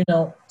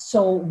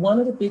 So one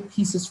of the big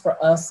pieces for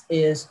us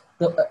is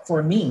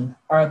for me,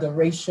 are the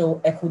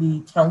racial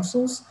equity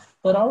councils,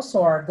 but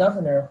also our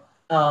governor.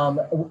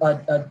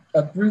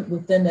 A group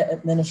within the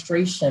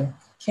administration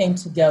came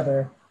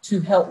together to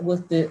help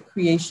with the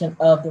creation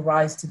of the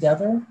Rise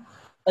Together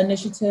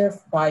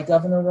initiative by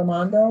Governor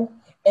Raimondo.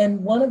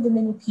 And one of the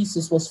many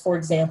pieces was, for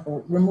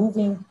example,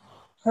 removing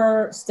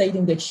her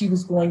stating that she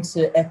was going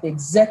to, at the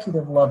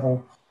executive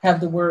level,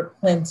 have the word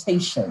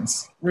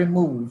plantations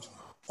removed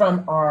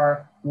from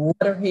our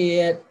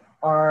letterhead,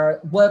 our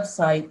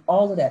website,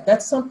 all of that.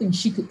 That's something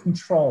she could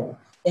control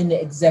in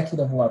the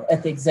executive level,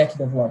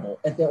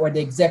 or the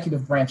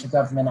executive branch of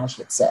government, I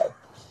should say.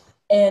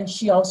 And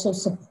she also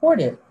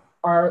supported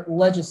our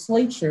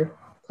legislature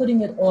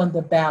putting it on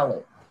the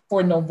ballot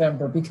for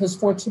November, because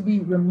for it to be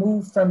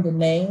removed from the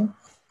name,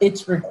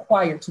 it's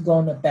required to go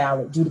on the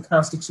ballot due to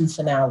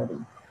constitutionality.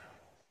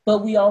 But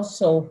we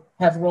also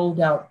have rolled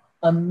out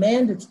a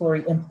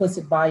mandatory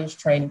implicit bias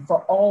training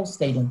for all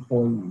state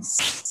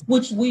employees,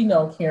 which we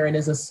know, Karen,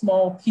 is a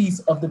small piece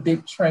of the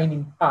big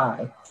training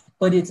pie,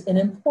 but it's an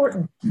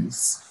important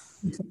piece.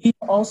 We've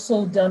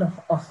also done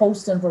a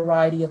host and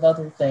variety of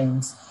other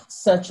things,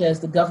 such as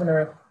the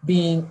governor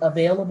being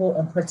available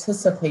and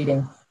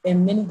participating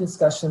in many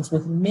discussions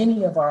with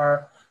many of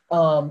our,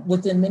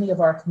 within many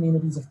of our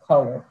communities of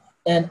color.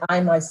 And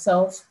I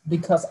myself,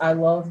 because I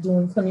love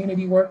doing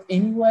community work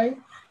anyway,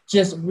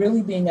 just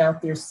really being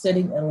out there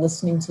sitting and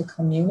listening to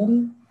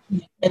community.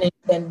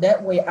 And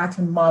that way I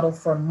can model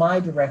for my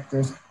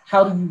directors,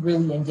 how do you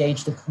really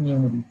engage the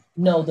community?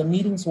 No, the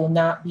meetings will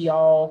not be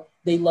all,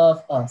 they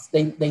love us.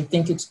 They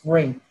think it's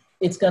great.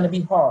 It's going to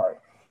be hard.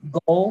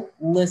 Go,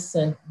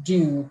 listen,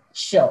 do,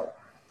 show.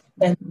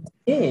 And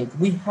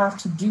we have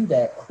to do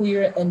that,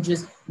 clear and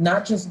just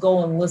not just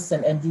go and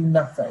listen and do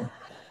nothing.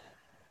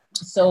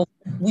 So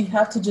we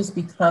have to just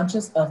be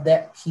conscious of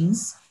that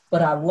piece.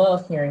 But I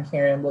love hearing,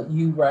 Karen, what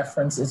you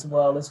reference as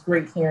well. It's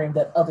great hearing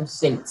that other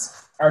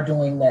states are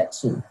doing that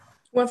too.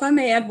 Well, if I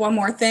may add one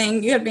more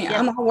thing, you had me,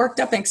 I'm all worked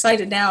up and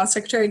excited now,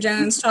 Secretary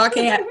Jones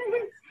talking.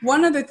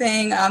 One other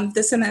thing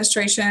this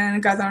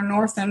administration, Governor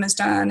Northam has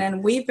done,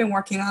 and we've been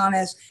working on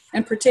is,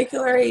 in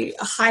particularly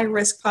a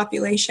high-risk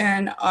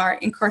population, are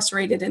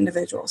incarcerated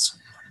individuals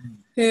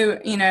who,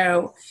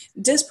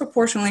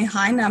 disproportionately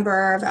high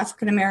number of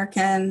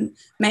African-American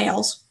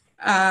males.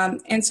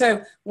 And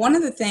so one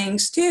of the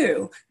things,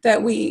 too,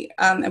 that we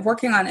are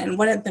working on, and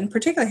what have been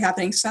particularly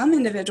happening, some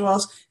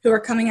individuals who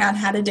are coming out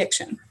had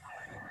addiction.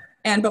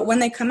 But when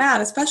they come out,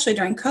 especially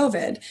during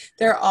COVID,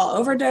 they're all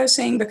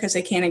overdosing because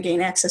they can't gain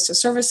access to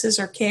services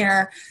or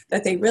care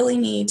that they really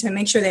need to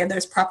make sure they have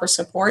those proper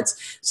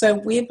supports. So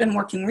we've been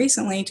working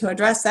recently to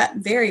address that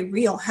very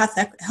real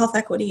health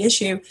equity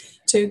issue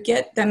to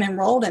get them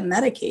enrolled in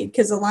Medicaid,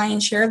 because the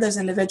lion's share of those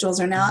individuals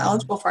are now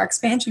eligible for our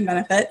expansion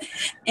benefit.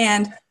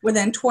 And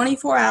within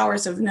 24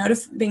 hours of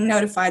being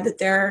notified that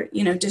they're,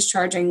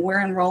 discharging,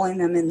 we're enrolling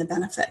them in the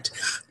benefit.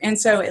 And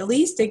so at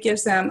least it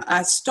gives them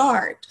a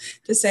start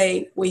to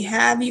say, we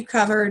have you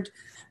covered.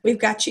 We've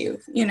got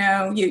you,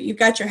 you've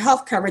got your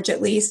health coverage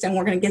at least, and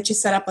we're going to get you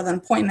set up with an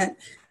appointment,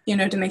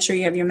 to make sure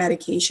you have your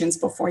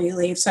medications before you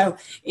leave. So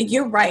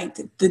you're right.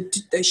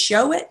 The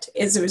show it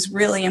is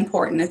really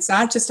important. It's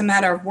not just a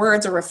matter of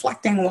words or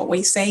reflecting what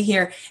we say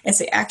here. It's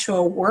the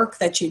actual work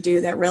that you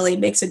do that really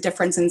makes a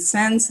difference and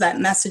sends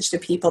that message to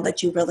people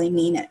that you really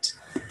mean it.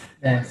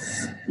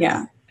 Yes.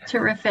 Yeah.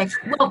 Terrific.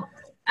 Well,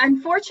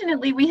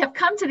 unfortunately, we have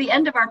come to the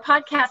end of our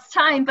podcast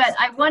time, but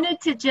I wanted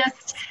to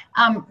just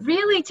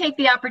really take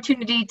the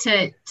opportunity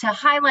to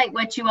highlight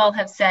what you all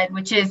have said,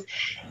 which is,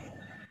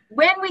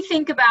 when we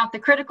think about the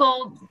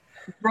critical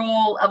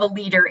role of a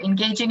leader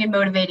engaging and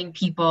motivating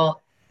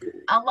people,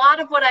 a lot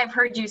of what I've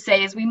heard you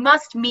say is we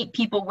must meet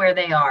people where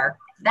they are.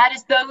 That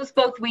is those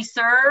both we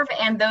serve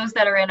and those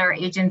that are in our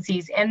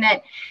agencies. And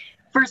that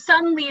for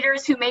some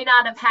leaders who may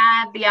not have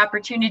had the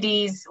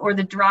opportunities or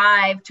the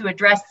drive to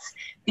address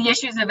the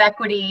issues of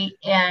equity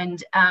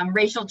and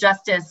racial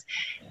justice,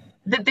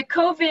 the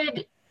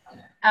COVID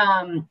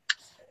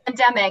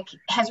pandemic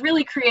has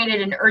really created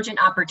an urgent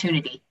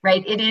opportunity,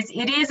 right? It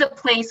is a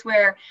place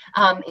where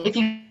if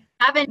you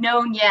haven't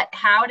known yet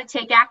how to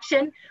take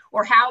action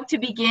or how to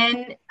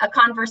begin a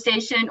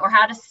conversation or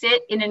how to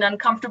sit in an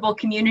uncomfortable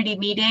community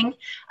meeting,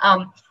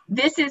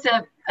 this is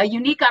a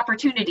unique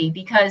opportunity,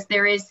 because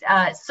there is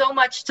so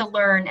much to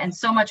learn and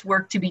so much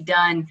work to be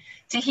done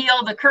to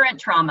heal the current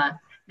trauma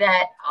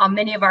that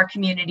many of our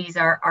communities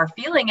are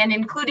feeling, and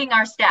including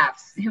our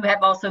staffs who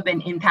have also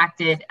been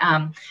impacted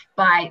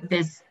by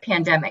this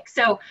pandemic.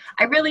 So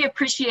I really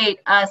appreciate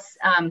us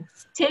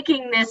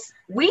taking this,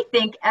 we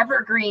think,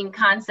 evergreen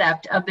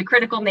concept of the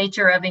critical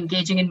nature of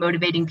engaging and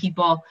motivating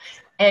people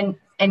and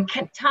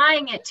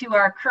tying it to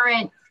our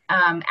current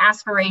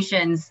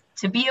aspirations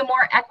to be a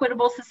more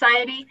equitable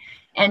society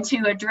and to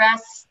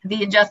address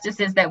the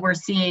injustices that we're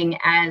seeing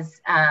as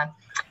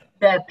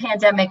the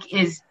pandemic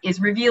is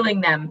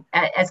revealing them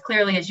as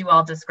clearly as you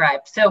all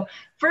described. So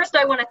first,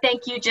 I want to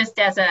thank you just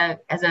as a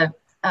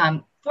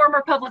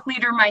former public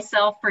leader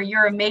myself, for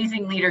your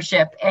amazing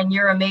leadership and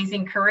your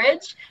amazing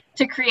courage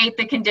to create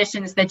the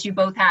conditions that you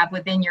both have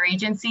within your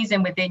agencies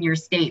and within your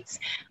states.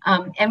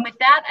 And with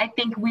that, I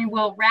think we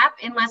will wrap,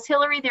 unless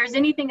Hillary, there's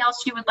anything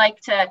else you would like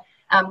to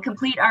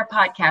complete our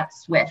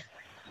podcast with.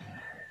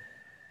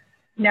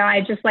 No,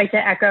 I'd just like to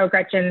echo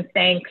Gretchen's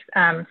thanks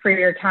for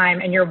your time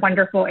and your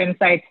wonderful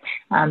insights.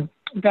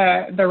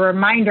 The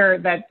reminder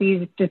that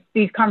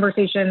these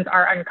conversations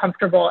are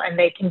uncomfortable, and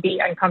they can be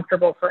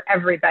uncomfortable for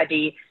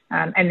everybody,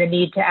 and the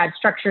need to add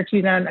structure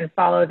to them and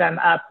follow them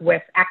up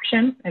with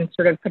action and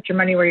sort of put your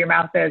money where your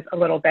mouth is a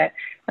little bit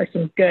are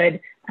some good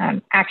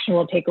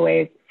actionable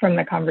takeaways from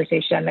the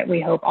conversation that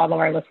we hope all of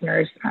our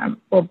listeners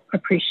will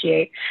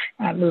appreciate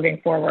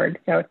moving forward.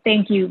 So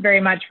thank you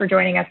very much for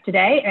joining us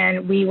today,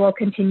 and we will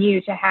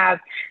continue to have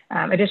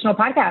additional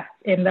podcasts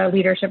in the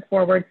Leadership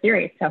Forward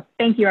series. So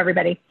thank you,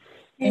 everybody.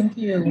 Thank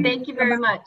you. Thank you very much.